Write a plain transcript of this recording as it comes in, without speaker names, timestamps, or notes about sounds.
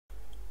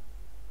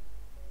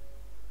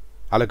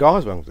Hello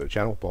guys, welcome to the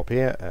channel. Bob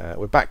here.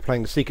 We're back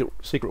playing the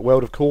Secret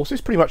World, of course.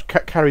 This pretty much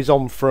carries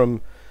on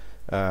from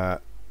the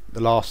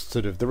last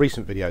the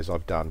recent videos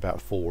I've done,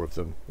 about 4 of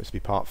them. This will be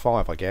part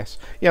 5, I guess.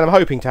 Yeah, and I'm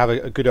hoping to have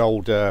a good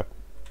old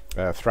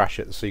thrash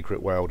at the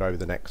Secret World over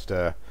the next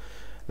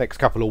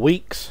couple of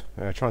weeks.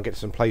 Try and get to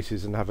some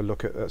places and have a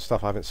look at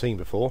stuff I haven't seen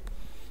before.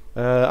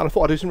 And I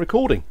thought I'd do some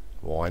recording.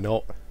 Why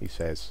not? He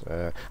says.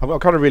 I'm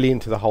kind of really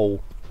into the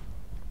whole.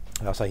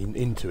 I say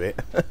into it.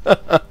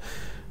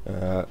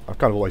 I've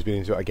kind of always been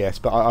into it, I guess,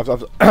 but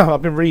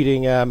I've been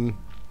reading,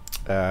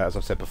 as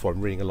I've said before,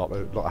 I'm reading a lot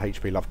of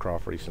H.P.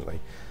 Lovecraft recently,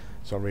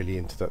 so I'm really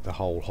into the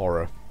whole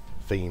horror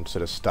themed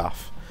sort of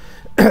stuff,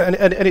 and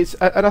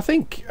I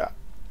think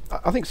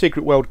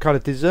Secret World kind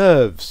of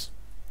deserves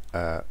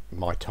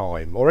my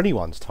time, or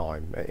anyone's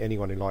time,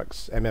 anyone who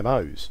likes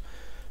MMOs,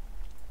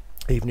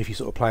 even if you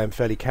sort of play them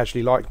fairly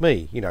casually like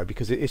me, you know,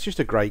 because it's just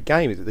a great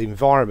game. The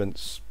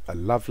environments are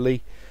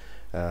lovely,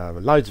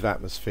 loads of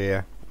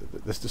atmosphere.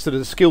 The sort of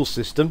the skill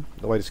system,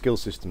 the way the skill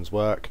systems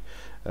work,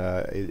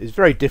 is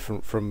very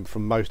different from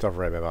most other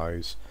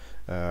MMOs.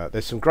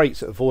 There's some great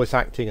sort of voice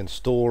acting and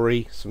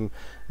story.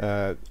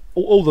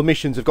 All the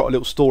missions have got a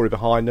little story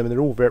behind them, and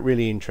they're all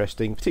really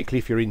interesting, particularly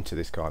if you're into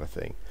this kind of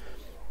thing.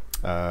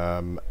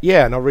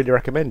 Yeah, and I really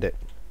recommend it.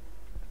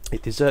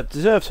 It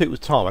deserves who it was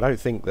time. I don't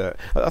think that.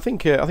 I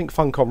think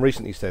Funcom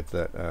recently said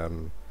that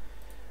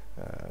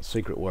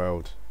Secret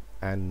World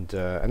and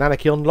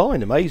Anarchy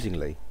Online,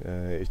 amazingly,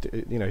 is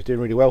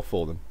doing really well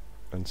for them,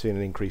 and seeing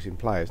an increase in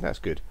players, and that's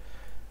good.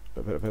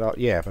 But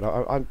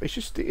it's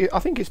just, I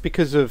think it's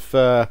because of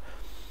I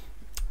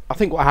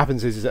think what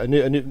happens is that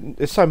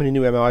there's so many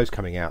new MMOs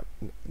coming out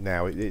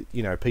now. You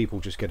know, people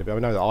just get a bit. I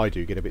know that I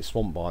do get a bit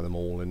swamped by them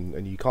all,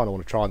 and you kind of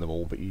want to try them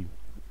all, but you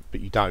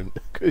don't,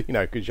 you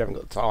know, because you haven't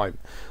got the time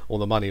or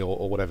the money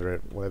or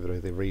whatever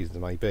the reasons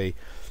may be.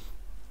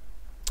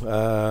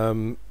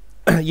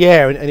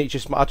 Yeah, and it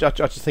just I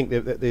just think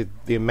that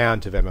the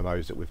amount of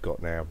MMOs that we've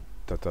got now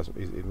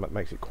it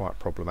makes it quite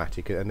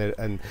problematic,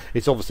 and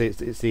it's obviously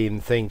it's the in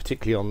thing,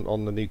 particularly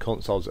on the new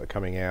consoles that are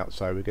coming out.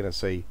 So we're going to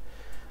see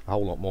a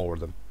whole lot more of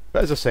them.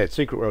 But as I said,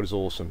 Secret World is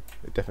awesome.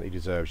 It definitely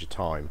deserves your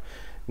time.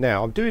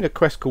 Now I'm doing a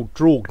quest called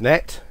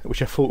Drognet,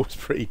 which I thought was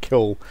pretty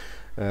cool.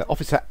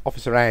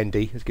 Officer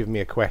Andy has given me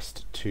a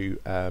quest to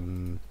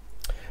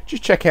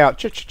just check out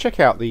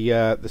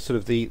the sort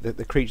of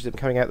the creatures that are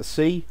coming out of the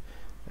sea.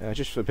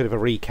 Just for a bit of a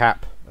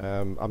recap,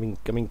 I'm in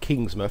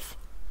Kingsmouth,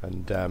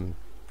 and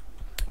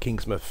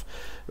Kingsmouth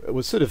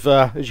was sort of,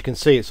 as you can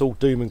see, it's all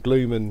doom and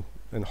gloom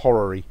and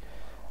horror-y,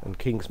 and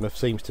Kingsmouth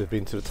seems to have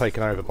been sort of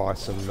taken over by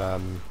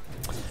some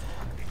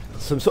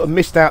sort of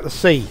mist out the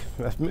sea,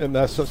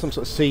 some sort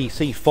of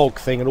sea fog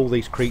thing, and all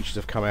these creatures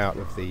have come out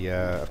of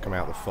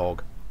the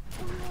fog.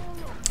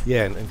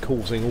 Yeah, and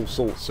causing all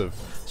sorts of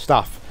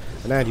stuff.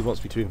 And Andy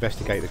wants me to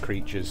investigate the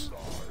creatures.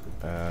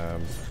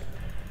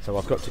 So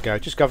I've got to go. I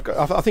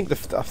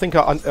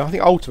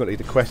think ultimately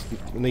the quest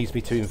needs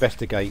me to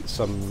investigate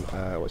some.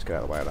 Let's get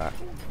out of the way of that.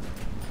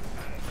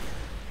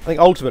 I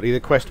think ultimately the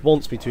quest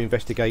wants me to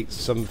investigate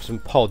some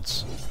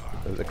pods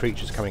that the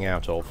creature's coming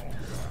out of.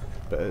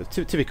 But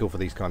typical for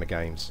these kind of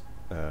games.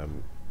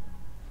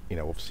 You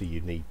know, obviously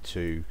you need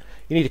to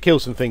kill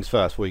some things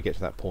first before you get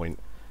to that point.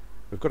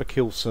 We've got to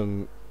kill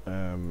some.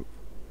 I've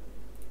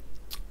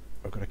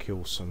got to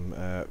kill some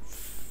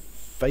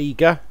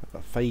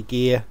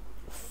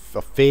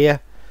Fear.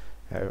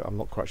 I'm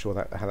not quite sure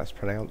how that's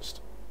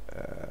pronounced.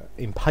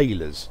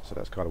 Impalers. So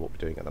that's kind of what we're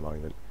doing at the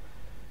moment.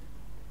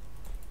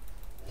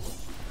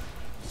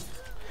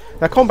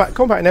 Now, combat in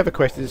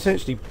Everquest is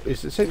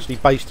essentially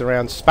based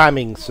around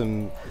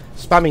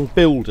spamming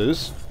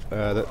builders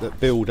that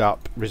build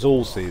up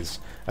resources,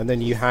 and then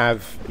you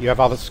have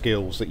other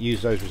skills that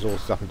use those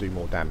resources up and do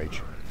more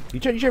damage. You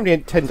generally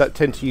tend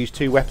to use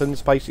 2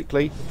 weapons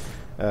basically,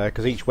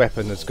 because each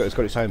weapon has got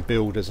its own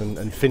builders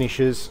and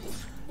finishers.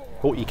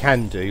 What you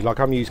can do, like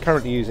I'm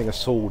currently using a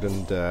sword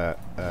and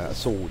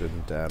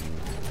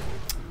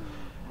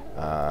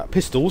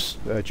pistols,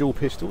 dual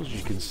pistols, as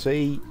you can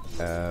see.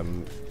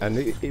 And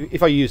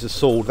if I use a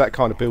sword, that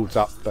kind of builds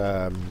up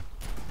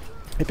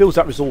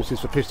resources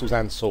for pistols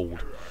and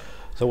sword.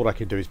 So what I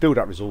can do is build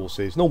up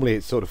resources. Normally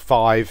it's sort of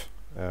 4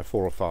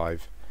 or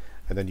 5,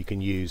 and then you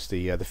can use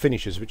the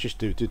finishers, which just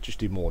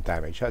do more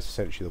damage. That's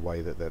essentially the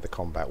way that the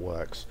combat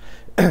works.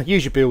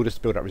 Use your builders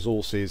to build up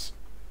resources,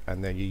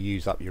 and then you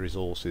use up your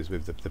resources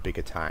with the big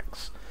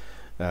attacks.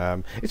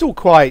 It's all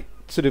quite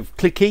sort of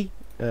clicky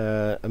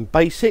and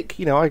basic.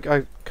 You know,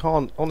 I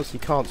honestly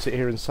can't sit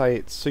here and say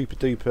it's super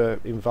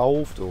duper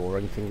involved or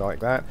anything like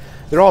that.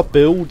 There are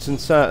builds, and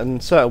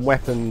certain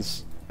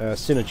weapons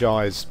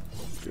synergize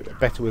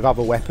better with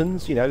other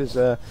weapons. You know, there's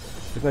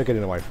no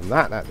getting away from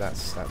that.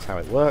 That's how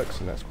it works,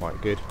 and that's quite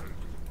good.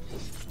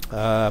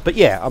 But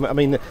yeah, I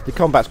mean the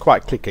combat's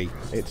quite clicky.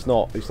 It's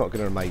not going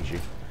to amaze you.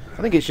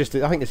 I think it's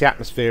the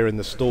atmosphere and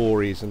the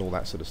stories and all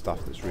that sort of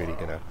stuff that's really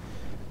gonna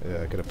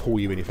pull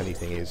you in, if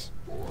anything is.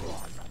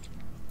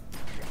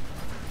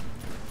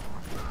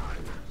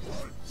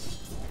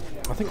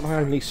 I think my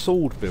only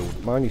sword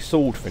build, my only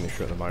sword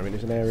finisher at the moment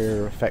is an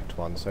area effect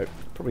one, so it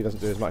probably doesn't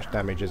do as much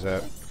damage as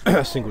a,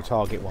 a single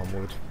target one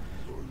would.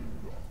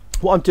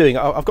 What I'm doing,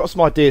 I've got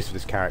some ideas for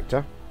this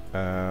character,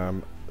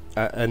 and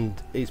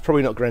it's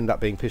probably not going to end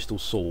up being pistol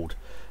sword,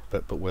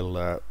 but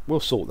we'll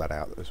sort that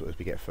out as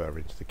we get further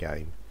into the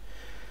game.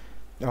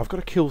 Now I've got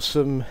to kill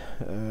some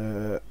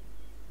Fager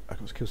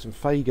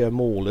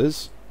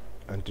maulers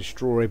and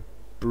destroy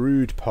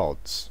brood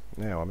pods.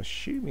 Now I'm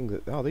assuming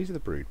that these are the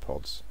brood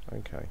pods.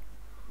 Okay.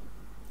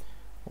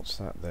 What's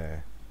that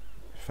there?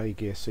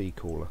 Fager sea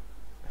caller.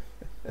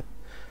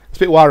 It's a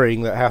bit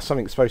worrying that how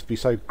something's supposed to be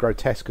so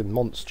grotesque and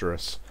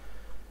monstrous.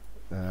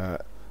 They're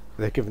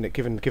giving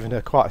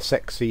her quite a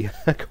sexy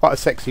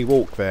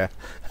walk there.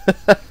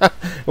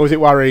 Or is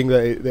it worrying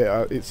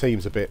that it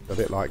seems a bit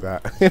like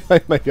that?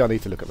 Maybe I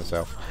need to look at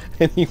myself.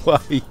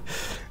 Anyway,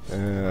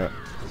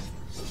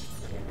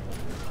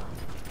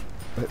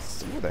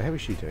 what the hell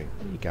is she doing?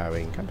 Where are you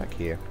going? Come back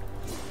here.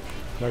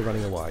 No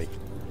running away.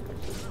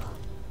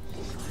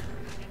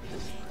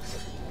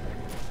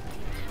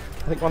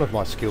 I think one of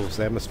my skills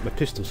there, my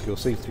pistol skill,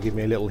 seems to give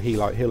me a little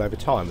heal over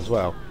time as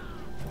well.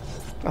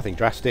 Nothing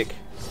drastic.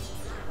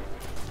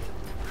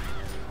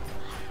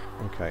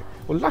 Okay.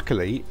 Well,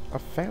 luckily I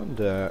found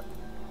a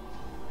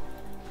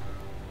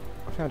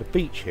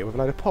beach here with a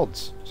load of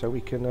pods, so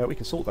we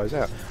can sort those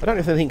out. I don't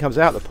know if anything comes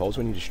out of the pods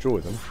when you destroy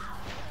them.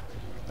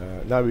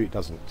 No, it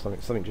doesn't.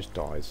 Something just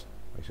dies,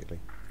 basically.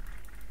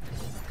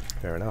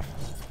 Fair enough.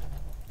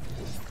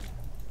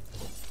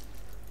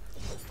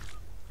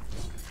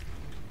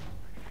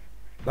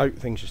 No,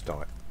 things just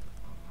die.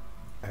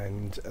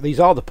 And these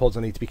are the pods I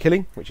need to be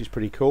killing, which is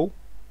pretty cool.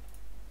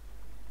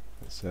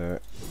 It's all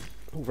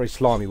very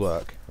slimy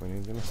work. I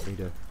mean, you must need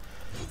a...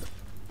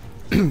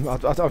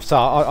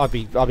 I'd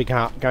be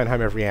going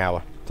home every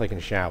hour, taking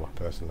a shower,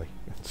 personally.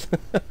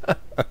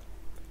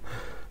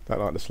 Don't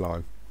like the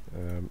slime.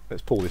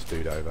 Let's pull this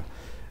dude over.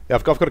 Yeah,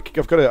 I've got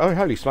to. Oh,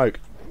 holy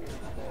smoke!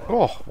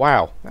 Oh,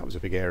 wow, that was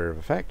a big area of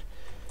effect.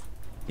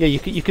 Yeah,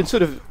 you can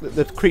sort of,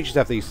 the creatures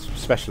have these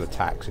special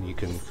attacks, and you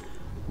can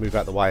move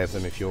out the way of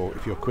them if you're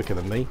quicker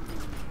than me.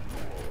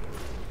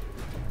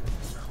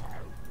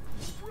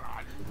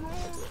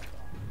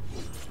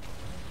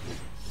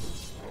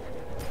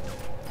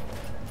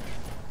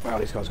 Wow,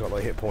 this guy's got a lot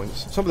of hit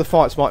points. Some of the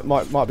fights might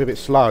be a bit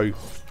slow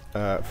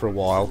for a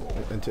while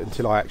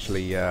until I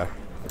actually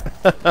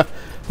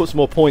put some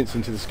more points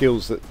into the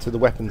skills to the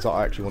weapons that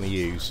I actually want to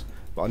use.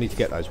 But I need to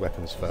get those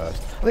weapons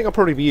first. I think I'll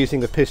probably be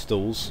using the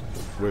pistols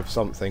with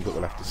something, but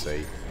we'll have to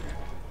see.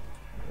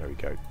 There we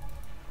go.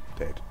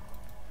 Dead.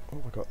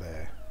 What have I got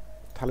there?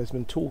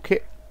 Talisman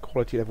toolkit,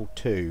 quality level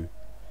 2.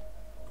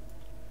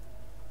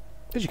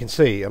 As you can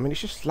see, I mean,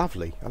 it's just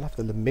lovely. I love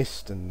the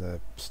mist and the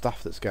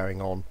stuff that's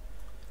going on.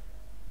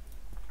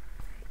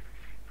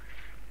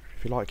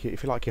 If you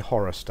like your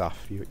horror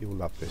stuff, you'll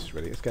love this.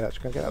 Really, let's get out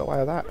of the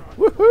way of that.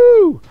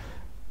 Woohoo!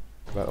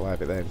 Get out of the way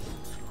of it then.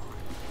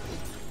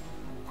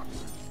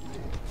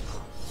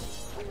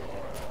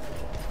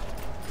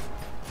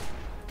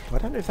 I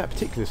don't know if that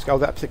particular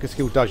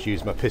skill does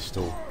use my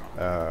pistol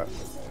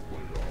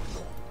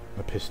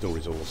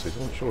resources.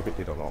 I'm not sure if it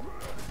did or not.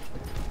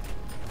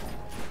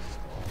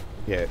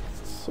 Yeah, it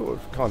sort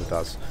of kind of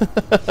does.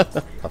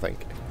 I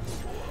think.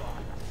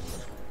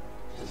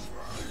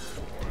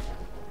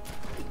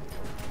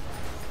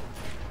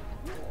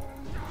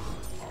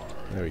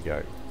 There we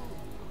go.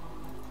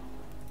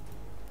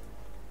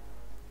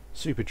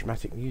 Super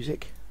dramatic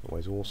music,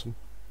 always awesome.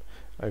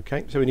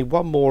 Okay, so we need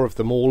one more of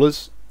the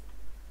maulers.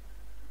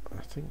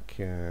 I think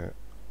that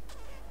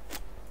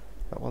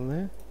one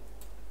there.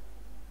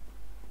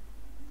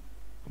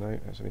 No,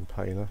 that's an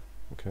impaler.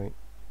 Okay.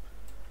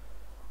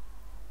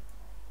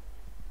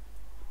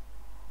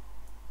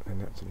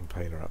 And that's an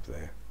impaler up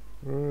there.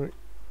 Right.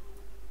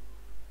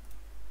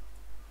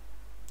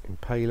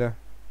 Impaler.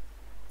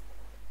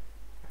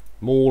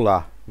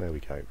 Mauler. There we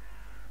go.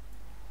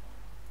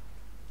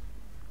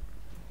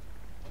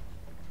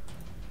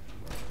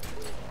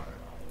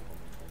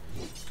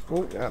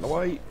 Oh, out of the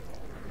way.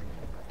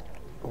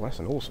 Oh, that's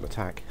an awesome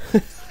attack.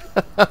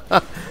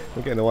 We're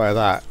getting away with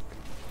that.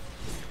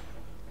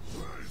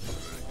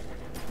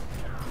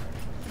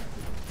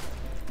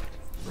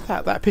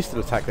 That pistol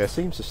attack there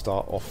seems to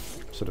start off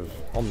sort of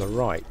on the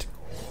right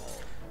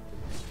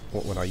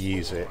when I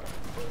use it.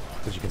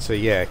 As you can see,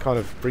 yeah, it kind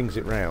of brings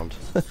it round.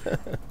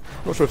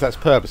 Not sure if that's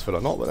purposeful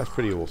or not, but that's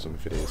pretty awesome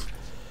if it is.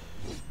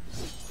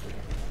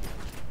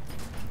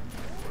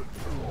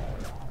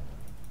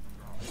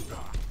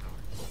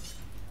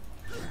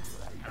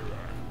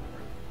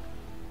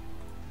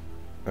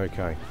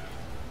 Okay.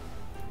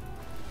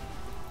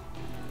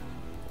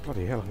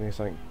 Bloody hell, I hear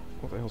something.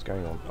 What the hell's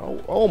going on?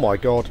 Oh my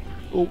god!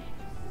 Oh!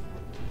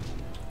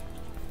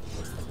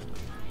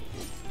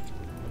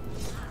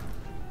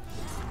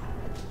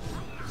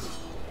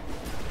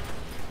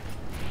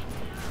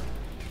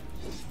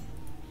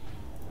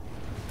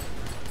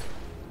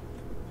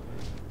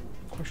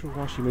 Not sure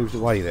why she moved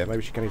away there.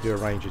 Maybe she can only do a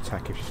range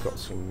attack if she's got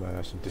some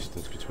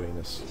distance between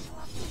us.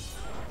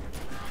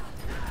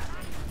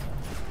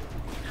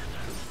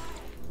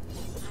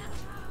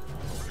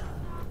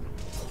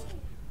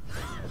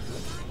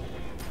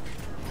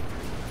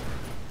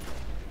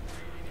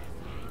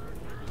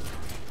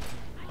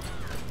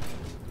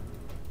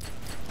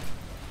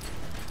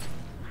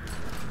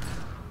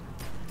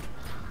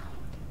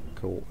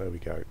 Cool, there we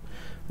go.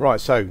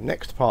 Right, so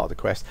next part of the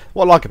quest.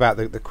 What I like about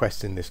the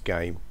quest in this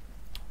game,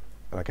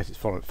 and I guess it's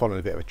following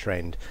a bit of a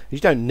trend, is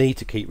you don't need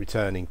to keep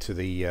returning to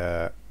the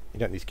the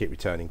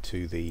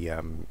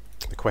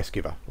quest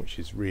giver, which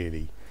is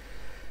really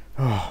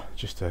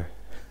just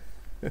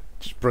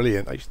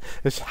brilliant. I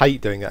just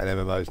hate doing that in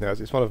MMOs now.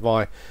 It's one of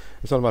my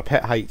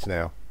pet hates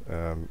now.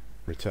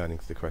 Returning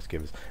to the quest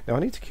givers. Now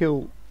I need to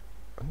kill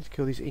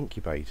these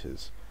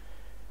incubators.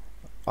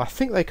 I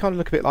think they kind of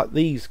look a bit like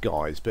these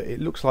guys, but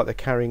it looks like they're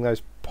carrying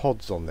those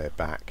pods on their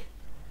back.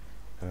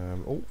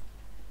 From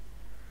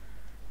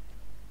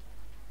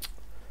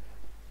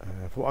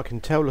what I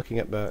can tell, looking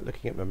at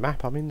the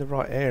map, I'm in the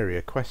right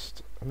area.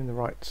 I'm in the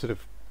right sort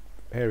of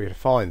area to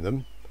find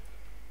them.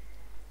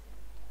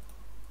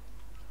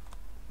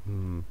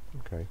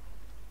 Okay.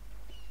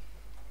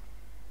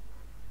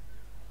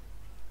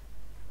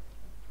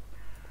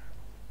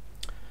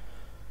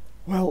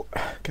 Well,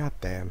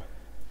 goddamn,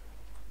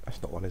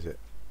 that's not one, is it?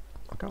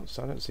 I don't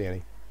see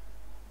any.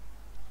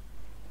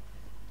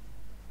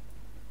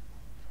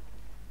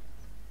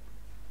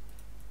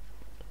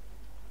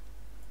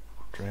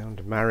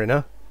 Drowned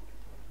mariner.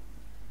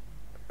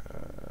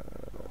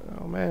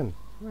 Oh man,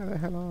 where the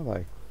hell are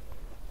they?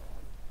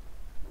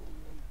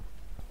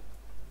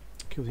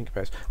 Kill the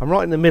incubators. I'm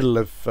right in the middle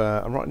of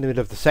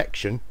the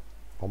section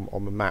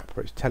on the map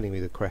where it's telling me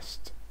the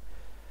quest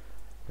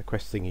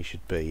thingy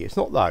should be. It's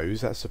not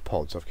those. That's the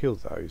pods. I've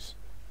killed those.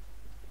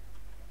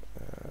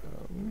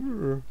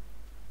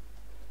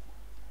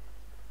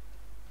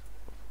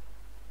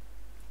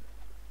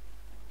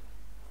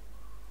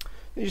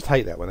 You just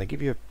hate that when they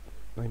give you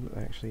they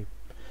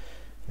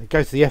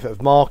go to the effort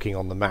of marking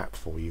on the map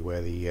for you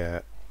where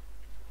the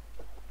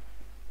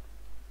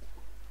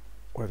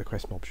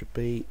quest mob should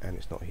be, and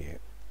it's not here.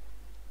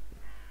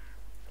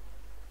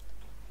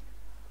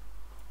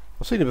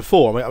 I've seen it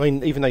before. I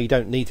mean, even though you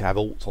don't need to have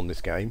alts on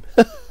this game,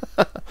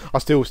 I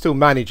still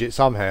manage it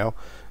somehow.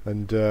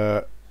 And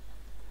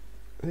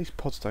these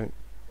pods don't.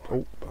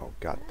 Oh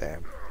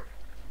goddamn!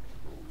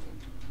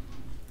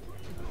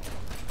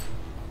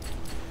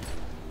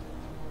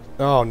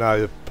 Oh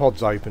no, the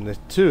pod's open. There's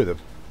two of the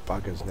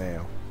buggers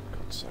now.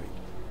 God's sake!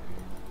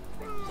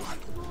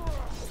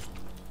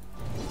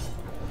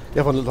 The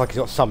other one looks like he's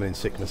got summoning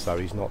sickness, though.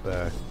 He's not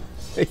there.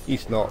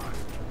 He's not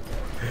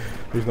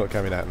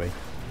coming at me.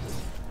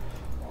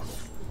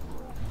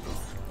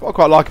 What I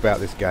quite like about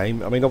this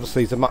game, I mean,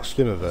 obviously it's a much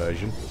slimmer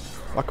version.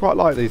 I quite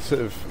like these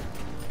sort of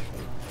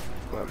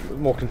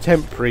more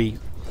contemporary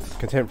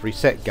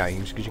set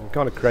games, because you can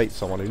kind of create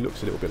someone who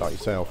looks a little bit like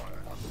yourself,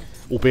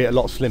 albeit a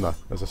lot slimmer,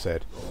 as I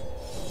said.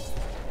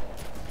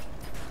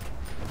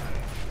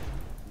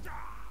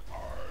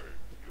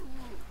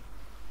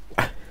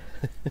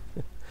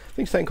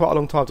 Things taking quite a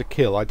long time to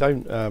kill.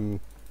 I'm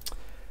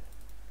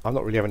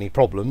not really having any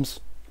problems,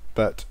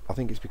 but I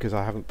think it's because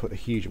I haven't put a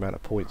huge amount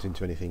of points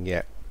into anything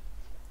yet.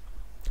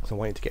 So I'm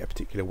waiting to get a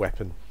particular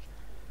weapon,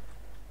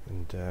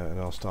 and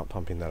I'll start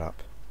pumping that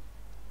up.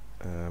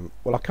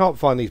 Well, I can't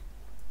find these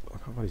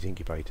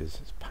incubators.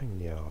 It's a pain in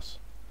the arse.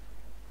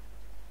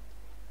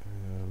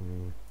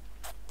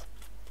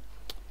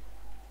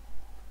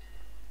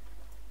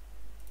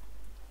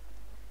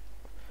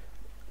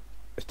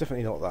 It's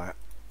definitely not that.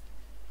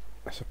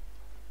 That's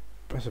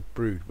a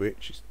brood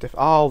witch. It's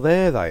oh,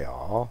 there they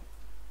are.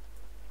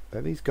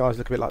 These guys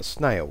look a bit like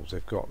snails.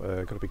 They've got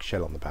a big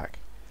shell on the back.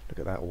 Look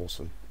at that,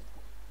 awesome.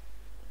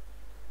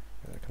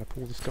 Can I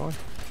pull this guy?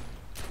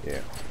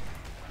 Yeah.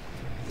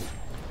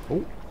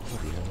 Oh,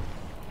 bloody hell.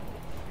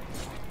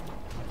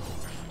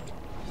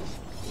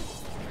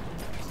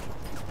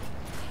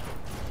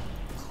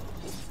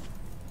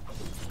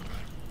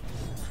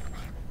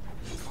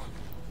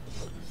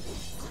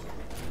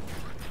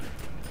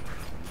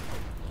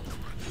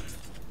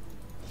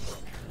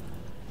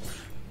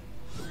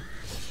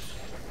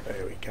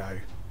 There we go.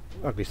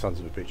 Ugly sons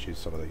of a bitches,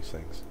 some of these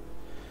things.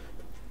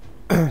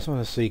 Some of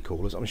the sea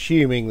callers. I'm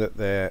assuming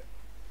that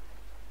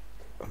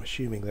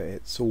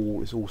it's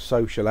all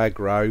social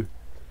aggro,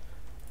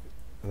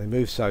 and they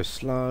move so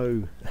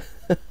slow.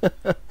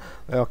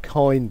 They are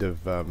kind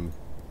of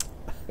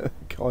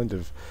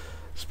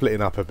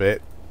splitting up a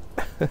bit,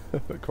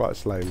 but quite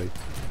slowly.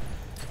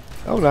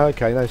 Oh no,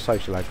 okay, no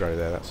social aggro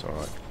there. That's all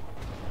right.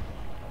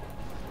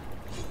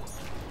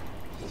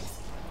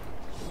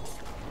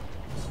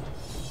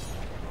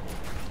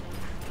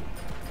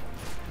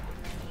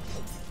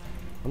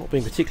 I'm not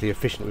being particularly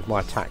efficient with my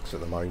attacks at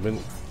the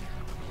moment.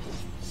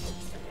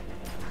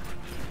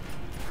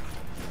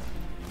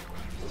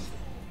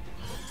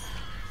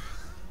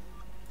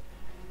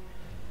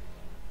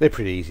 They're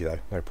pretty easy though,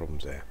 no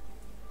problems there.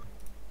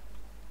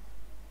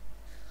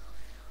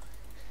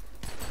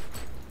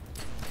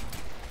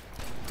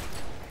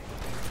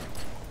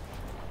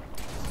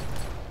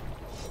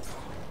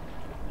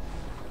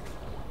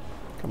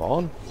 Come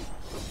on.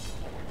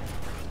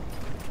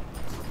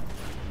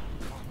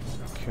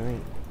 Okay.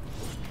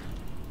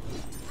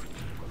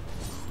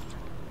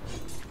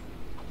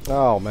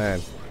 Oh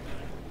man.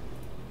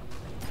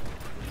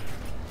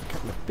 A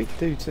couple of big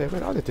dudes there.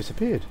 Oh, they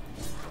disappeared.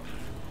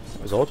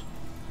 That was odd.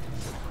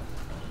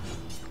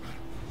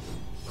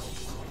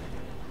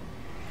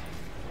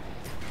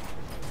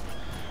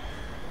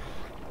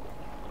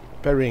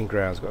 Burying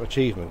grounds, got an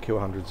achievement, kill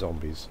 100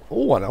 zombies.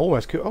 Oh, and I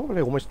almost killed, oh,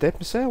 I almost dead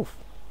myself.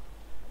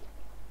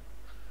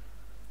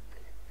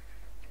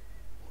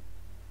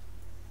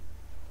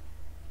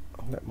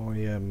 I'll let my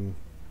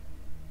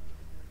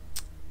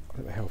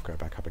health go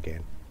back up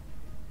again.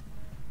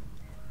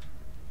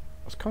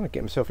 I was kind of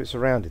getting myself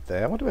surrounded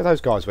there. I wonder where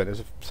those guys went.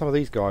 There's some of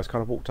these guys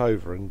kind of walked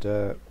over and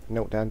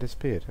knelt down and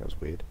disappeared. That was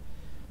weird.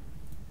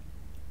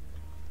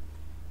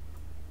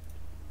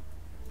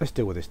 Let's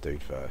deal with this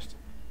dude first.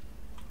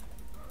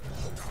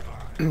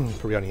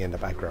 Probably only end up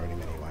aggroing him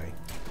anyway.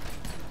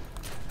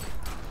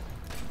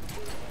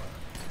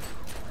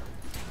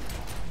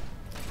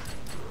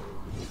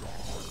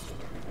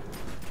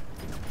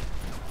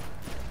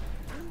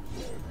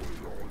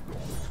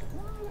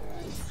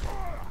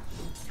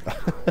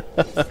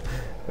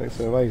 Makes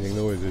some amazing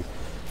noises.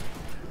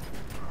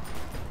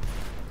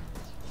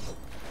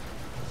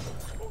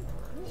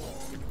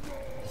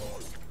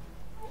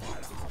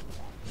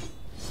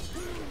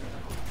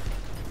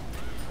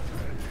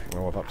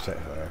 Oh, I've upset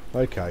her.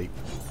 Okay.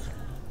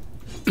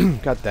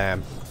 God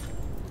damn.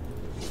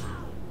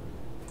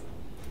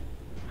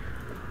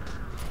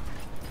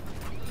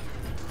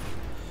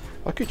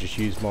 I could just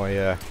use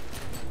my I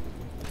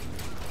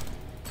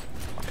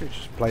could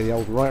just play the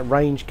old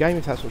range game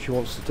if that's what she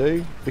wants to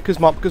do. Because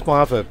my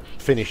other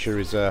finisher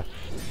is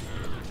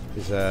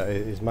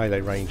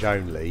melee range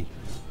only.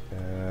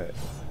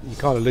 You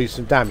kind of lose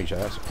some damage.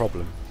 That's a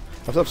problem.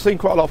 I've seen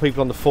quite a lot of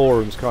people on the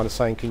forums kind of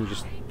saying, can you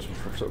just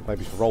sort of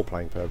maybe for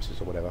role-playing purposes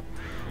or whatever,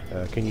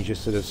 can you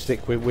just sort of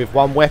stick with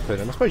one weapon?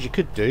 And I suppose you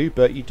could do,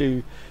 but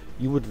you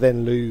would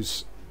then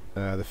lose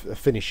the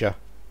finisher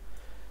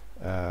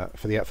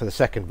for the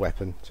second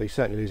weapon, so you're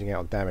certainly losing out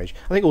on damage.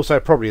 I think also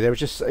probably there was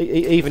just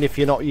even if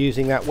you're not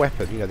using that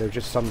weapon, you know, there are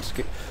just some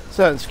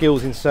certain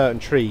skills in certain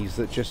trees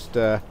that just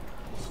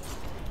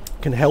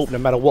can help no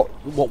matter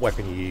what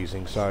weapon you're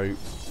using. So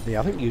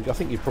yeah, I think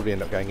you'd probably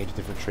end up going into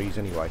different trees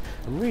anyway.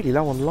 I'm really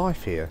low on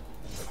life here.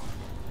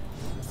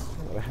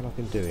 What the hell I've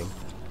been doing?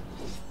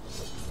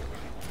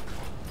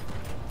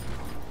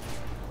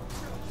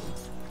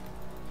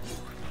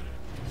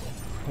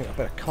 I think I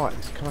better kite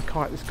this. Can I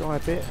kite this guy a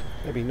bit?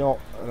 Maybe not,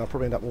 and I'll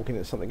probably end up walking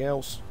into something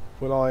else.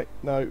 Will I?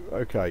 No?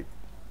 Okay.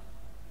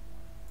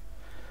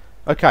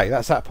 Okay,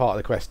 that's that part of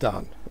the quest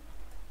done.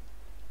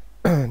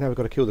 Now we've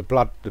got to kill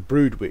the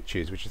brood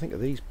witches, which I think are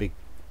these big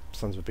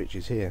sons of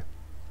bitches here.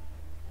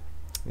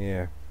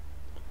 Yeah.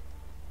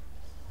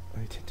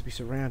 They tend to be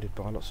surrounded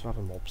by lots of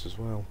other mobs as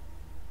well.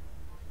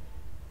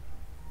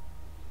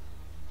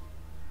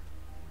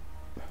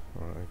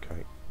 Right,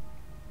 okay.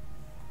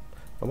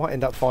 I might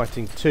end up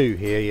fighting two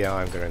here. Yeah,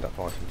 I'm going to end up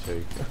fighting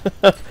two.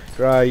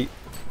 Great.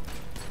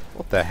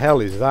 What the hell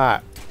is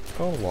that?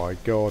 Oh my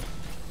god.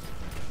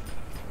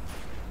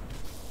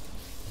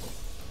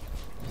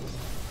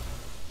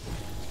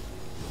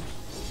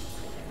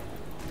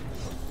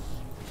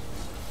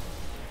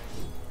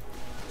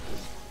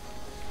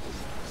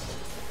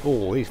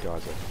 Oh, these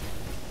guys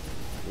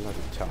are bloody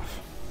tough.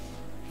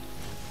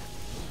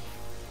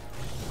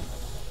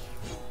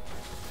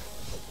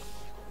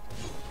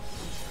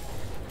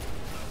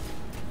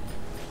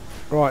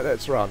 Right,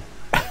 let's run.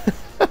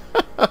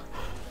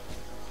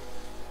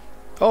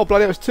 Oh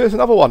bloody hell, there's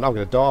another one. I'm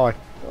going to die.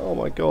 Oh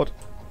my god.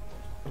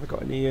 Have I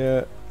got any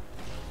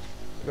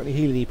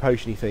healing-y,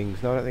 potion-y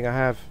things? No, I don't think I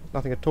have.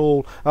 Nothing at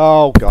all.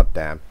 Oh god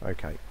damn.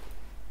 Okay.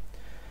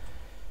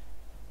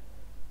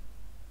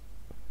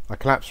 I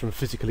collapsed from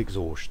physical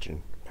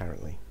exhaustion,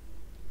 apparently.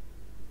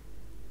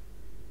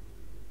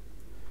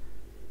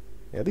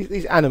 Yeah,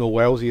 these animal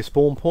wells are your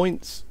spawn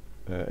points.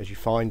 As you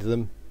find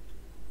them,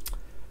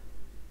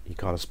 you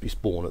kind of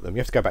spawn at them.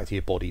 You have to go back to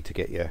your body to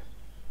get your...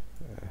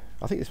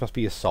 I think this must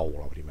be your soul,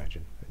 I would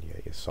imagine. And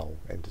yeah, your soul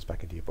enters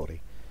back into your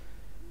body.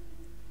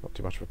 Not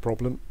too much of a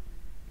problem.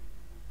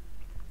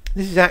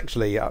 This is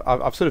actually...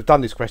 I've sort of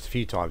done this quest a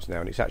few times now,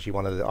 and it's actually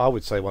one of the... I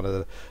would say one of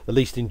the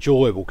least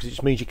enjoyable, because it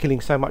just means you're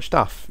killing so much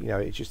stuff. You know,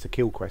 it's just a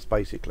kill quest,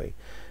 basically.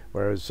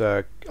 Whereas,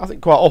 I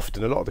think quite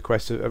often, a lot of the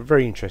quests are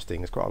very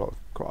interesting. There's quite a lot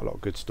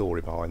of good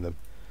story behind them.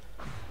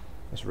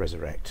 Let's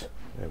resurrect.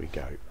 There we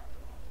go.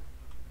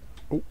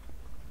 Ooh.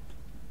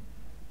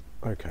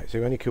 Okay, so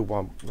we only killed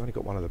one. We've only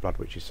got one of the blood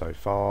witches so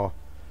far.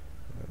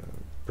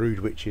 Brood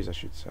witches, I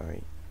should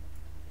say.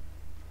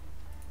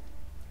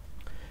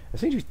 There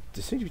seems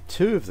to be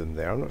two of them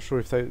there. I'm not sure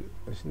if they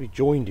seem to be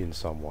joined in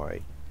some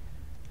way.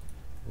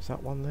 Is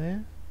that one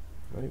there?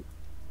 No.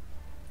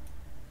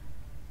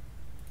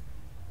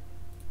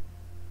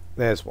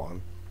 There's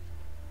one.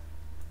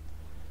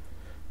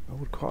 I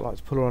would quite like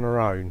to pull her on her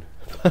own.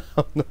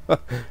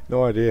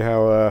 No idea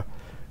how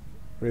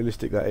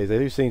realistic that is. They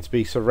do seem to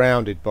be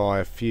surrounded by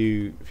a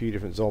few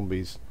different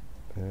zombies.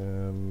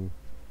 There's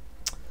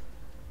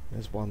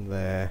one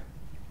there.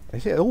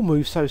 They all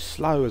move so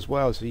slow as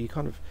well, so you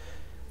kind of,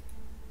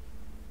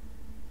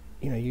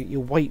 you know, you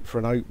wait for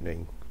an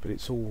opening, but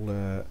it's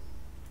all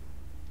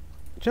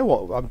you know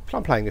what?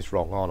 I'm playing this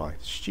wrong, aren't I?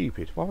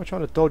 Stupid. Why am I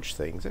trying to dodge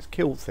things? Let's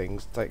kill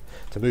things to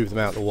move them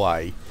out of the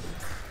way.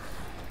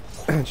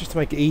 Just to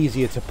make it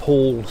easier to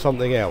pull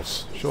something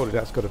else. Surely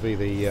that's got to be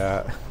the...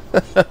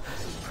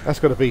 that's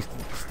got to be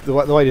the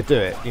way to do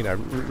it. You know,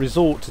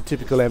 resort to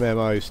typical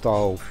MMO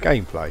style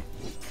gameplay.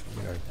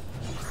 You know.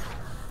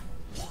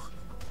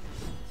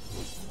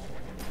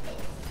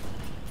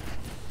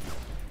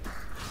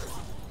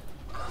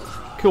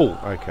 Cool.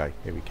 Okay,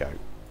 here we go.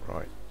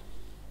 Right.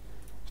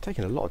 It's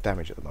taking a lot of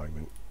damage at the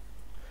moment.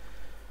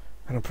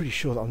 And I'm pretty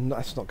sure that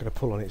that's not going to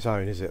pull on its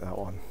own, is it, that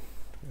one?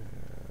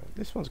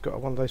 This one's got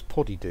one of those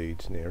poddy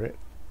dudes near it.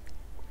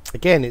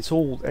 Again, they're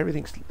all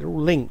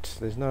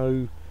linked. There's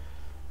no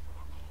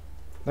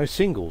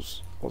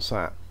singles. What's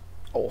that?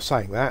 Oh,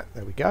 saying that.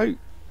 There we go.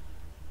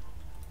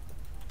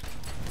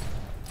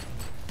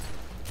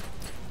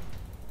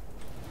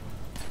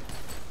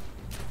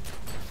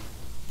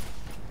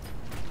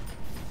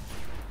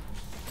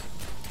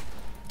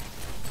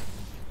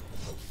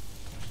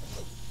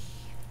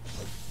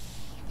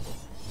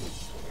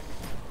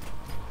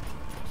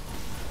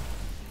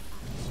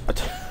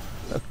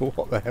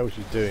 What the hell is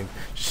she doing?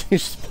 She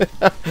seems to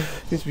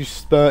be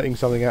spurting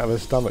something out of her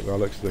stomach by the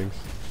looks of things.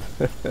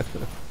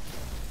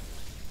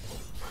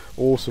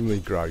 Awesomely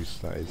gross,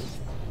 that is.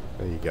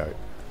 There you go.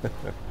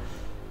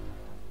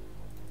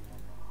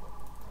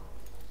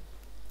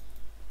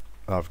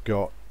 I've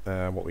got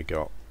what we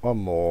got. One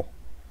more.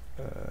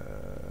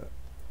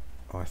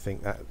 I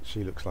think that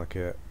she looks like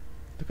a...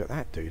 Look at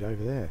that dude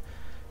over there.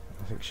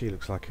 I think she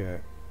looks like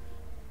a...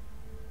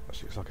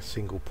 She looks like a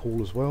single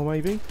pool as well,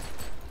 maybe.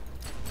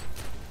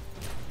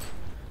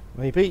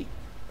 Maybe.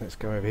 Let's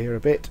go over here a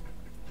bit.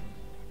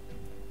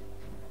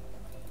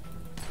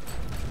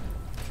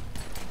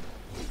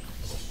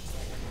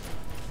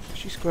 Does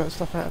she squirt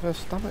stuff out of her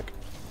stomach?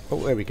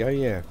 Oh, there we go,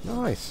 yeah.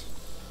 Nice.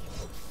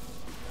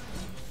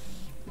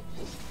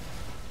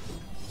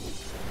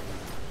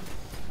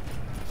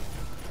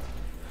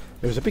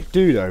 There was a big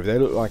dude over there,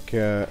 looked like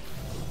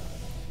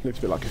looks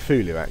a bit like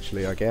Cthulhu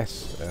actually, I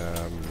guess.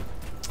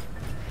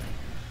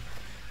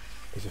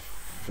 He's a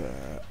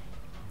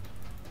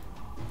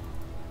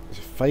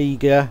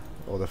Fager,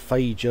 or the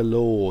Fager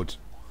Lord.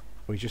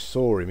 We just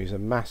saw him. He's a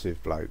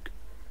massive bloke.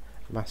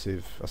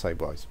 Massive, I say,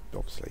 well, he's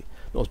obviously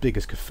not as big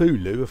as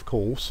Cthulhu, of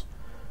course,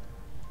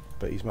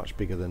 but he's much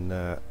bigger than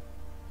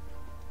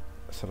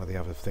some of the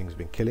other things we've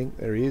been killing.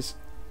 There he is.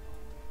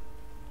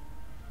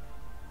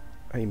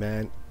 Hey,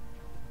 man.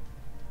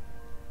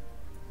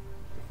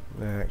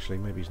 No, actually,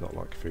 maybe he's not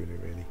like Cthulhu,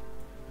 really.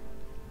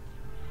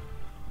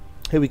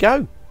 Here we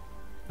go.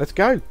 Let's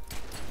go.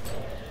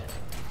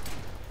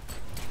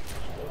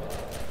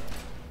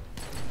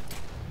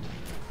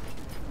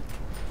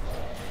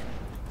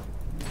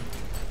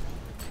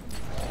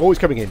 Oh, he's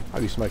coming in.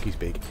 Holy smoke, he's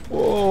big.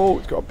 Oh,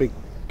 it's got a big,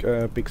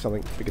 big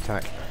something, big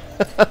attack.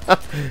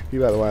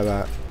 You out of the way of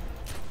that.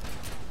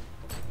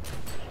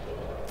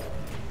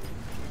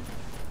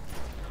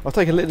 I've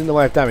taken a little in the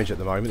way of damage at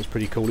the moment. It's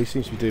pretty cool. He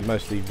seems to be doing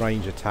mostly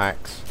range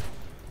attacks.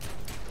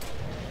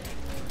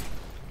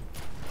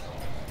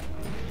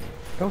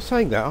 I was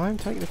saying that I am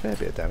taking a fair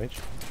bit of damage.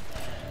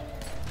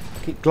 I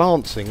keep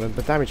glancing, and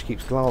the damage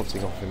keeps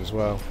glancing off him as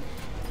well.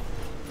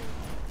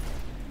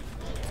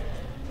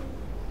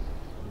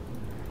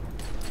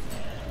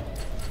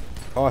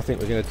 Oh, I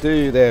think we're going to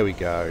do... There we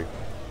go.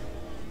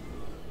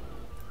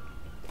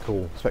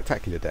 Cool.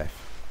 Spectacular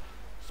death.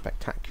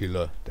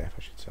 Spectacular death,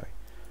 I should say.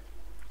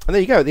 And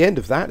there you go. At the end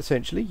of that,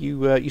 essentially,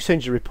 you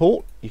send your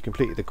report. You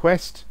completed the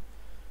quest.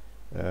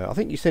 I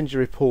think you send your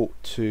report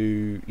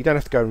to... You don't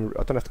have to go.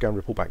 I don't have to go and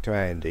report back to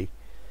Andy,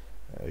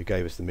 who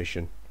gave us the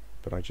mission.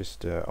 But I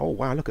just... oh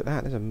wow! Look at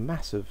that. There's a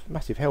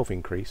massive health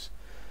increase.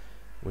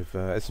 With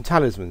there's some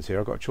talismans here.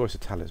 I've got a choice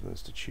of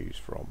talismans to choose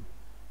from.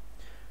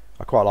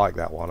 I quite like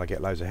that one. I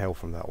get loads of health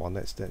from that one.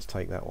 Let's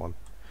take that one.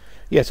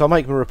 Yeah, so I'll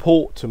make a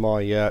report to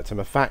my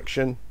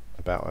faction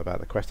about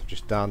the quest I've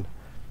just done.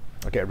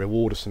 I get a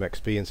reward of some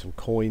XP and some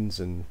coins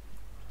and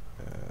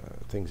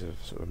things of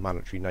sort of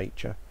monetary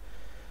nature.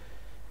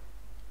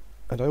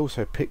 And I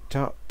also picked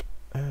up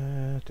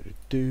let's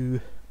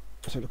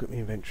look at my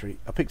inventory.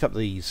 I picked up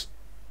these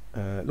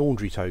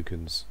laundry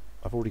tokens.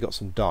 I've already got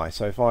some dye,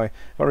 so if I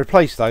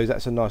replace those,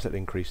 that's a nice little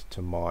increase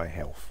to my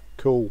health.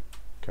 Cool.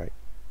 Okay.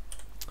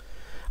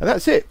 And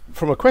that's it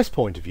from a quest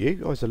point of view.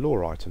 Oh, there's a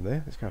lore item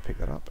there. Let's go and pick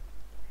that up.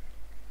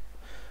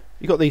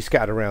 You've got these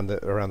scattered around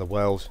the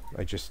world.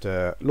 They just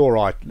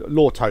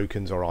lore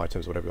tokens or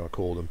items, whatever you want to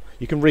call them.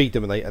 You can read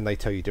them, and they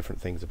tell you different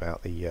things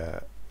about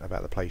the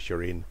place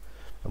you're in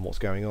and what's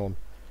going on.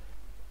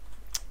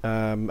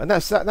 And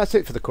that's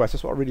it for the quest.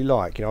 That's what I really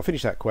like. You know, I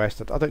finished that quest.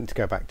 I don't need to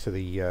go back to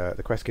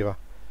the quest giver.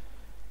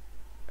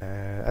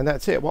 And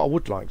that's it. What I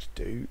would like to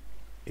do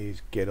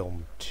is get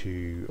on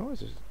to... Oh, let's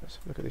have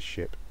a look at this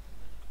ship.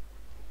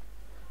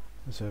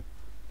 There's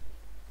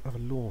another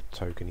lore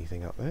tokeny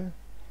thing up there.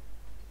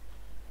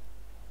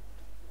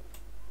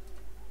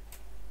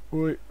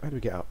 Wait, how do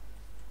we get up?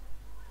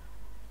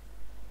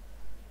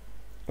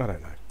 I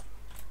don't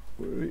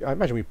know. I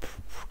imagine we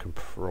can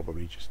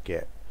probably just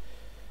get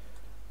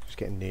Just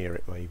getting near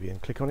it maybe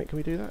and click on it. Can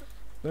we do that?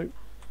 No.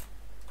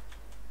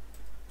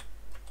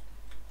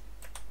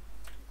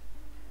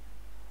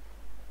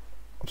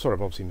 I'm sorry,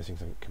 I'm obviously missing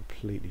something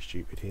completely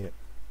stupid here.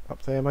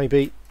 Up there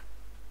maybe.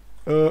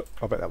 I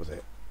bet that was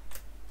it.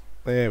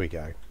 There we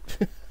go.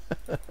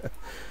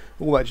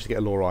 All that just to get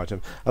a lore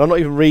item. And I'm not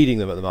even reading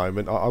them at the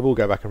moment. I will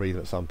go back and read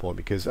them at some point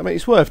because, I mean,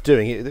 it's worth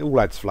doing. It all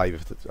adds flavour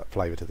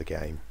to the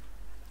game.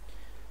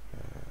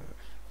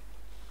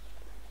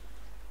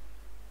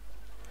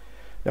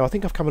 Now I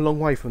think I've come a long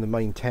way from the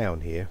main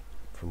town here,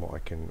 from what I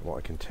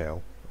can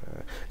tell.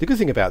 The good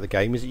thing about the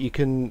game is that you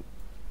can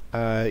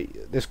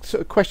there's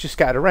sort of quests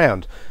scattered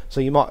around, so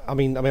you might. I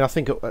mean, I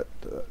think at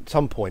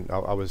some point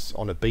I was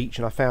on a beach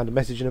and I found a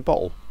message in a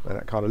bottle, and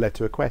that kind of led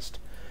to a quest.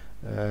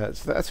 So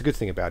that's a good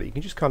thing about it. You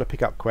can just kind of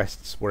pick up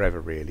quests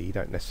wherever, really. You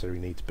don't necessarily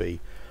need to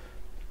be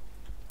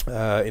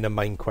in a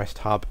main quest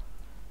hub.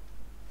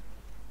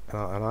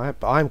 And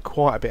I'm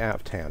quite a bit out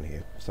of town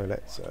here, so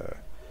let's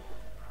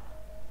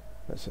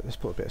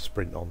put a bit of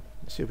sprint on.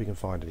 Let's see if we can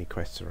find any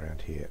quests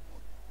around here.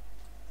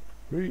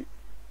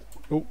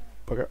 Oh,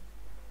 bugger.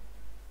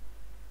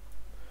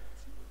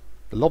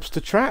 The Lobster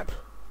Trap,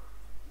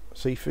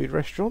 seafood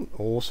restaurant,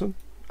 awesome.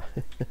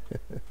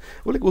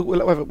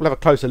 we'll have a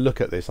closer look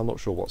at this. I'm not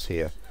sure what's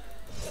here.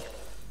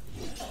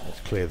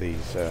 Let's clear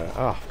these.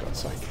 For God's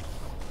sake.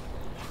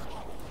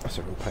 That's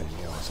a real pain in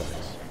the arse, that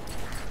is.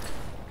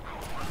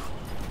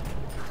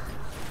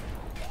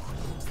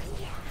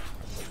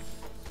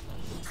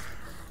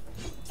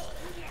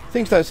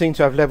 Things don't seem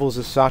to have levels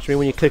as such. I mean,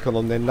 when you click on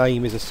them, their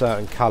name is a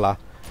certain colour.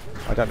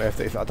 I don't know if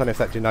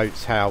that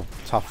denotes how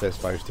tough they're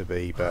supposed to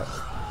be, but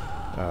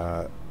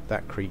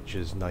that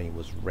creature's name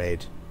was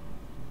red,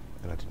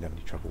 and I didn't have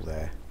any trouble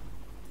there.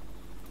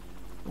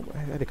 Oh, a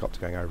helicopter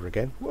going over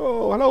again.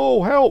 Whoa!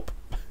 Hello! Help!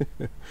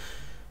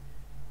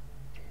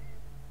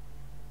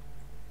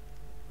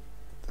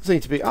 Doesn't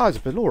need to be.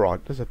 There's a lore.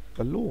 There's a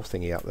lore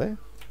thingy up there.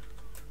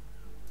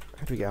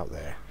 How do we get up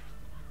there?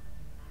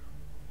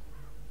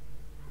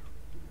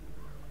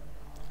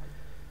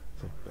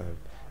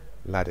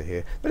 Ladder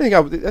here.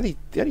 The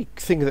only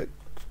thing that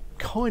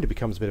kind of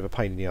becomes a bit of a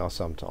pain in the arse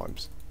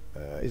sometimes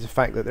is the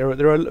fact that there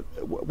are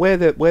where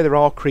there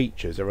are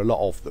creatures, there are a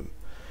lot of them,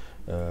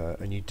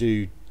 and you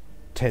do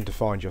tend to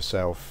find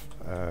yourself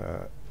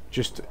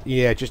just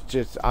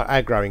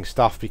aggroing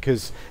stuff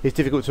because it's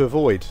difficult to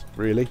avoid,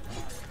 really.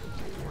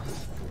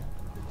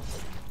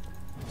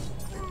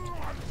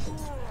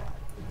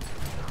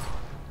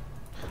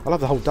 I love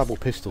the whole double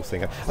pistol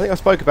thing. I think I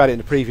spoke about it in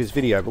the previous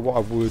video, but what I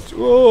would...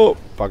 Oh,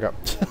 bugger.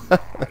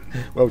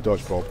 Well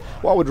dodged, Bob.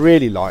 What I would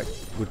really like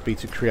would be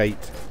to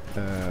create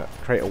a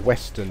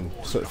Western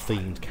sort of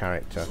themed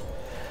character.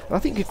 And I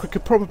think you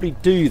could probably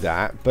do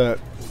that,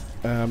 but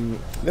the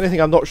only thing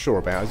I'm not sure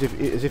about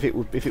is if it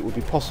would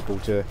be possible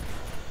to...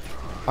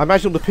 I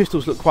imagine all the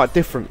pistols look quite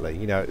differently,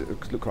 you know,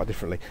 look quite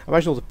differently. I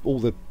imagine all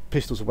the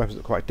pistols and weapons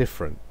look quite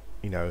different.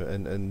 You know,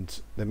 and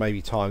there may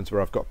be times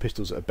where I've got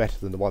pistols that are better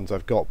than the ones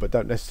I've got, but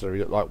don't necessarily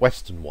look like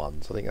Western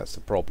ones. I think that's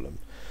the problem.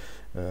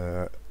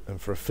 And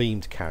for a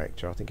themed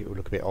character, I think it would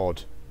look a bit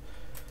odd.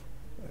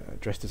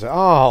 Dressed as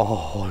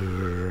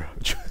a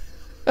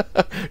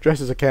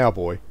dressed as a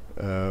cowboy,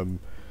 and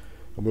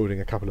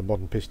wielding a couple of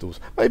modern pistols.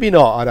 Maybe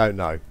not. I don't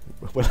know.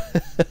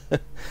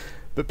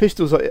 But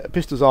pistols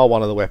are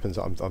one of the weapons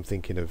that I'm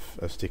thinking of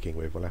sticking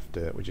with.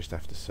 We just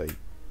have to see.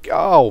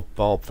 Oh,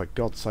 Bob! For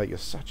God's sake, you're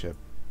such a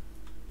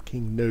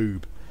king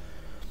noob.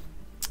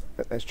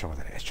 Let's try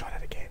that. Let's try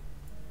that again.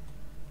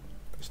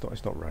 It's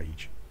not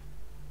rage.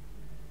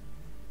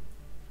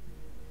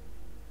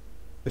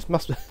 This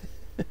must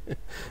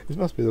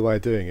be the way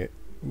of doing it.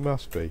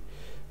 Must be.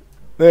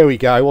 There we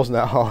go. It wasn't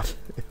that hard.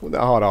 It wasn't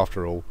that hard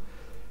after all.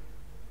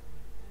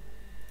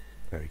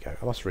 There we go.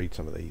 I must read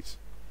some of these.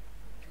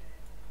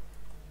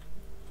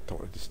 Don't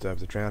want to disturb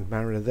the drowned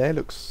mariner there.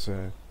 Looks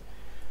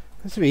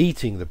to be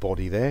eating the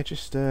body there.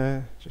 Just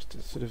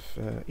sort of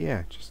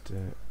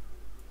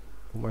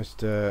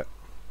almost oh,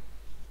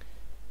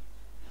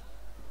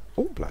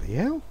 bloody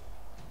hell.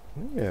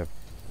 Yeah.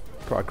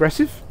 Quite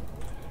aggressive.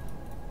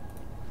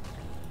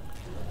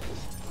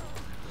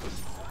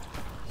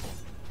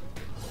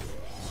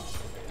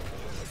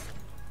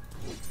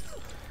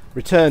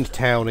 Returned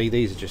townie.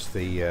 These are just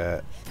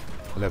the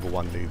level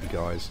 1 newbie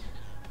guys.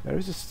 There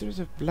is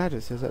a ladder.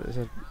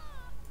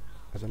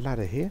 There's a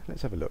ladder here.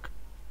 Let's have a look.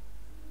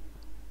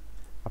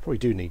 I probably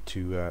do need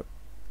to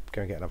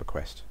go and get another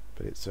quest.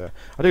 But it's I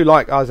do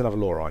like. There's another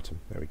lore item.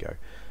 There we go.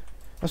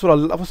 That's what I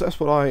love. That's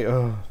what I.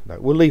 No,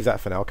 we'll leave that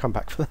for now. I'll come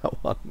back for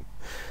that one.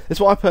 That's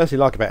what I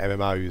personally like about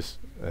MMOs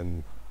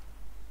and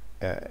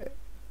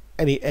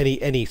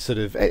any sort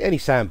of any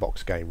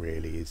sandbox game.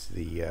 Really is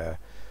the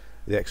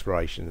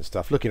exploration and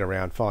stuff. Looking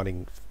around,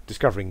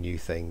 discovering new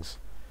things.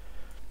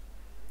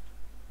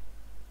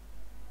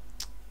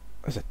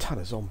 There's a ton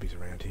of zombies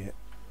around here.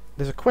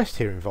 There's a quest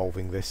here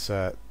involving this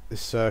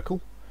this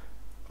circle.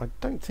 I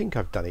don't think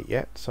I've done it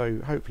yet, so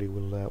hopefully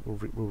we'll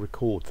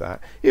record that.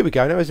 Here we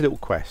go. Now there's a little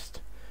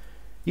quest.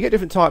 You get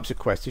different types of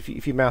quests.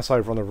 If you mouse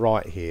over on the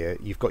right here,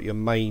 you've got your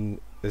main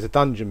there's a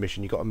dungeon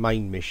mission. You've got a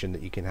main mission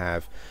that you can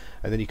have,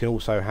 and then you can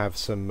also have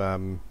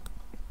some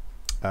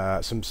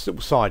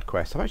little side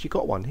quests. I've actually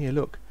got one here.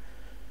 Look,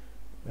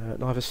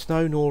 neither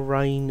snow nor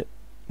rain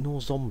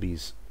nor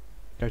zombies.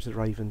 Go to the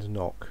Raven's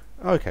Knock.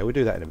 Okay, we'll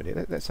do that in a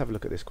minute. Let's have a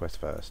look at this quest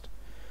first.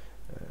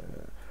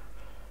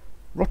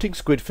 Rotting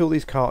squid fill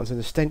these cartons and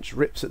the stench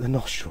rips at the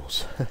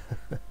nostrils.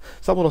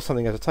 Someone or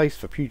something has a taste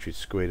for putrid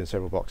squid and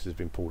several boxes have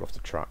been pulled off the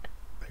truck.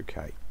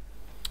 Okay.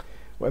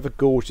 Whatever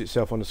gorged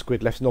itself on the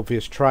squid left an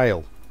obvious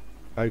trail.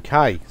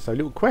 Okay, so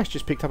little quest,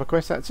 just picked up a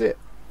quest, that's it.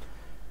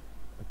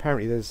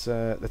 Apparently there's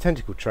the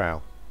tentacle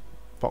trail.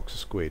 Box of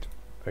squid.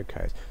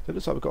 Okay, so it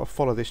looks like we've got to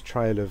follow this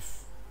trail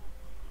of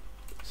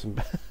some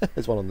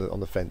there's one on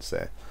the fence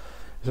there.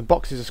 There's some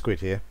boxes of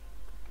squid here.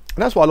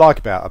 And that's what I like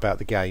about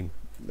the game.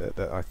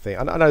 That I think,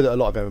 and I know that a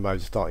lot of MMOs are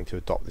starting to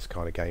adopt this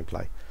kind of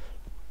gameplay.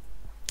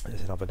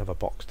 There's another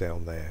box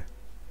down there.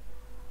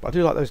 But I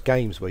do like those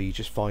games where you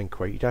just find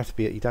quests. You don't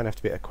have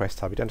to be at a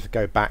quest hub. You don't have to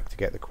go back to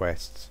get the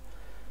quests.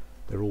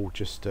 They're all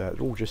just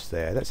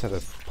there. Let's have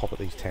a pop at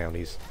these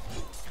townies.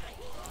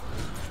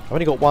 I've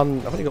only got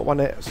one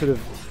sort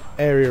of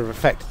area of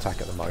effect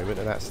attack at the moment,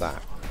 and that's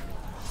that.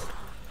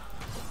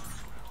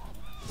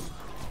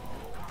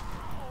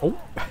 Oh,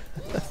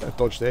 I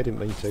dodged there. Didn't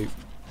mean to.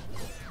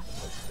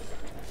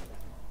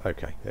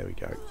 Okay, there we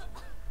go.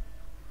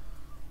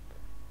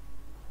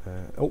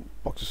 Oh,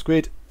 box of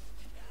squid.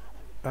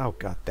 Oh,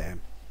 god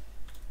damn.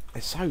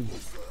 They're so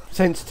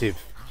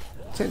sensitive.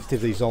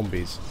 Sensitive, these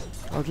zombies.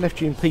 I've left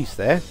you in peace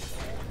there.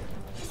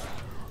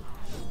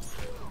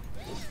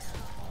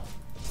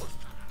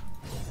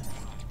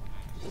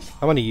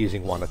 I'm only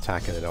using one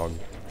attack and then I'm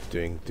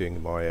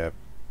doing my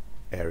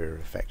area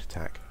of effect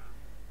attack.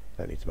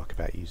 Don't need to muck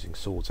about using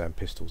swords and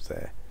pistols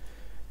there.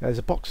 Now, there's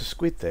a box of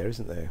squid there,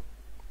 isn't there?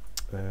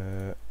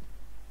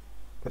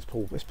 Let's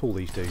pull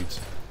these dudes.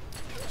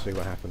 See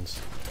what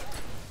happens.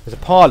 There's a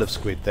pile of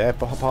squid there, a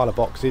pile of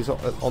boxes at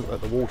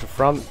the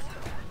waterfront.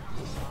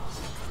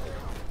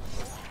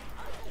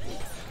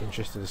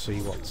 Interesting to see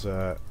what's.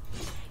 I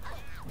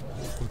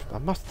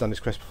must have done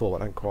this quest before,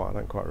 but I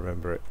don't quite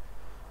remember it.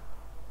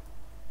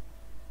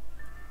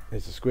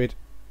 There's the squid.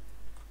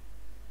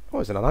 Oh,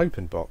 it's an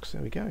unopened box.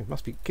 There we go.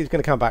 Must be. He's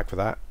going to come back for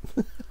that.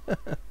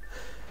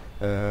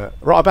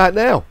 Right about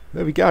now.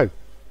 There we go.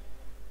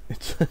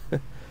 It's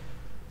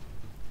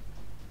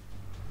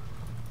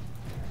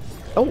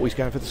oh, he's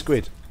going for the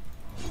squid.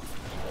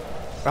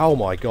 Oh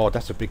my god,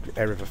 that's a big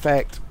area of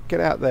effect.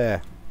 Get out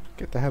there.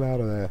 Get the hell out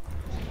of there.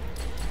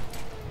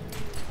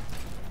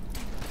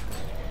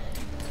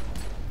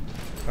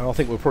 And I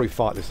think we'll probably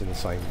fight this in the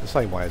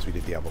same way as we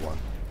did the other one.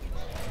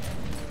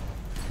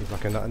 He's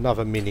like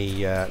another mini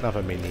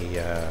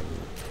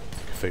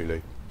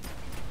Cthulhu.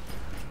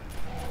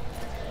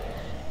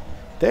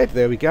 Dead.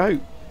 There we go.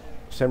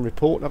 Send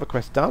report. Another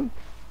quest done.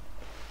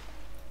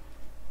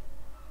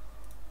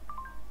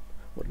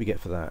 What do we get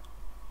for that?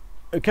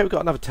 Okay, we've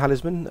got another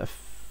talisman. We've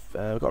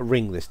got a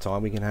ring this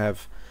time. We can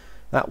have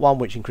that one,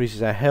 which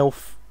increases our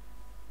health,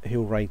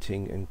 heal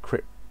rating, and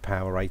crit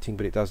power rating.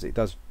 But it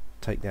does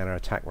take down our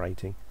attack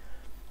rating.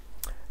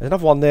 There's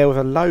another one there with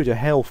a load of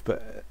health,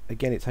 but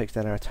again, it takes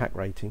down our attack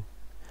rating.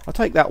 I'll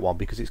take that one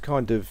because it's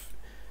kind of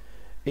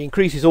it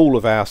increases all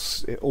of our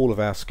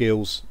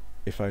skills,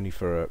 if only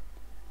for a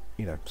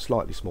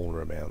slightly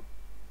smaller amount.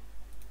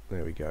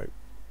 There we go.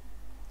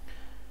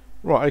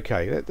 Right,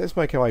 okay, let's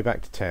make our way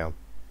back to town.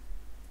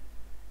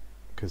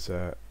 Because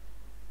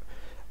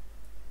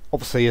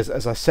obviously,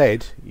 as I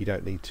said, you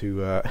don't need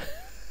to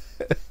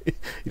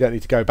you don't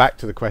need to go back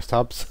to the quest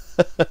hubs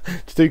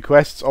to do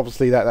quests.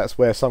 Obviously, that's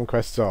where some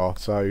quests are.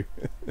 So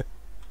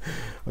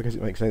I guess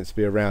it makes sense to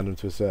be around them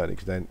to a certain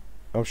extent.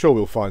 I'm sure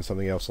we'll find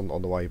something else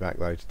on the way back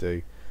though to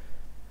do.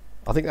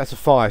 I think that's a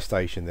fire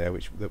station there,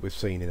 that we've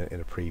seen in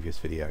a previous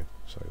video.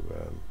 So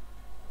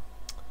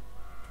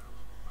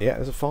yeah,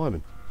 there's a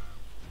fireman.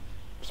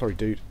 Sorry,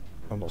 dude,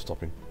 I'm not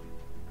stopping.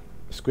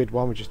 The squid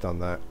one, we've just done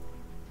that.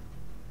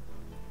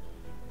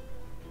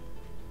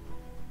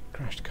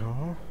 Crashed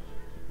car.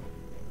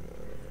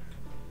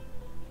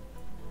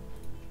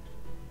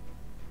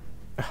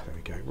 There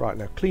we go. Right,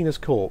 now cleaner's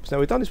corpse. Now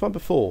we've done this one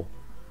before.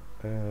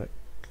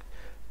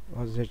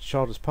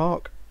 Childers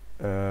Park.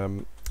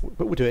 But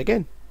we'll do it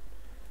again.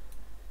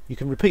 You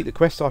can repeat the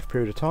quest after a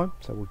period of time,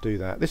 so we'll do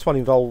that. This one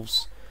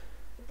involves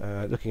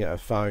looking at a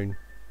phone.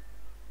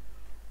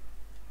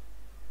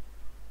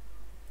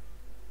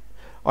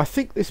 I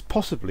think this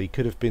possibly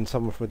could have been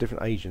someone from a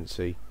different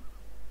agency.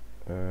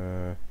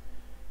 There's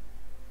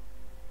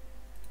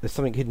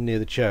something hidden near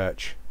the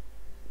church.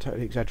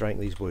 Totally exaggerating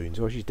these wounds.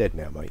 Well, she's dead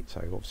now, mate, so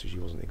obviously she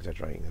wasn't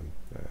exaggerating them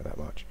that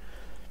much.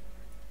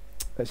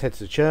 Let's head to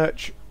the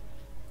church.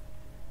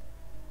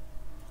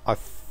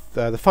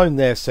 The phone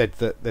there said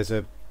that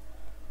there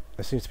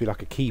seems to be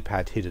like a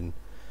keypad hidden,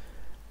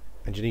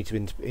 and you need to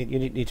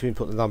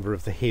input the number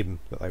of the hymn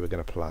that they were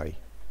going to play.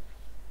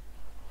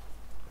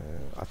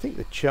 I think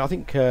from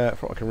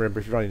what I can remember,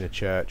 if you're running a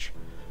church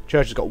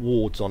has got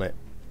wards on it,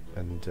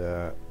 and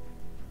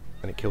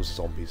it kills the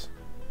zombies.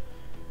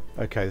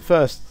 Okay, the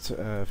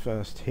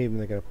first hymn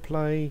they're going to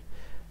play,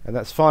 and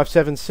that's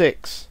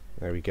 576.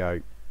 There we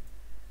go.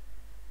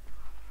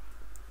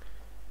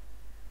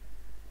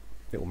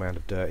 Little mound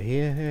of dirt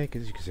here,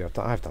 because you can see I've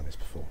done this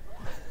before.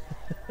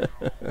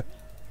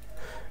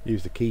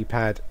 Use the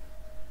keypad.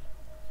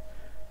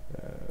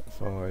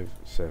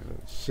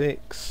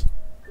 576.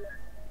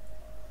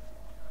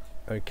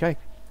 Okay.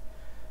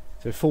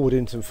 So forward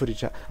in some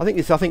footage. I think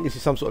this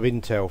is some sort of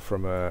intel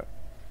from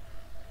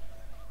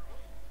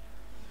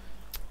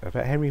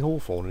about Henry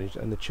Hawthorne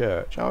and the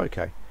church. Oh,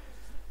 okay.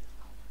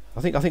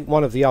 I think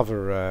one of the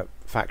other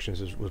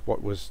factions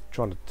was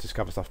trying to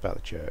discover stuff about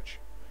the church.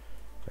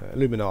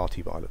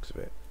 Illuminati by the looks of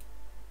it.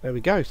 There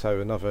we go. So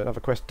another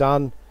quest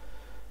done.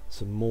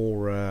 Some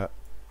more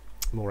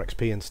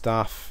XP and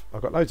stuff.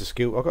 I've got loads of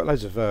skill. I've got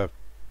loads of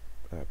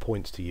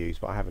points to use,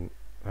 but I haven't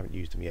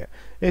used them yet.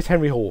 Here's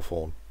Henry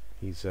Hawthorne.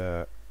 He's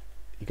you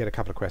get a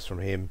couple of quests from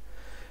him,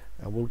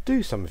 and we'll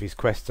do some of his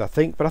quests, I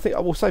think. But I think I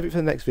will save it for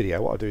the next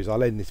video. What I'll do is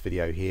I'll end this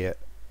video here,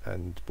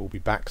 and we'll be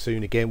back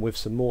soon again with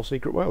some more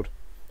Secret World.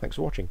 Thanks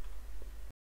for watching.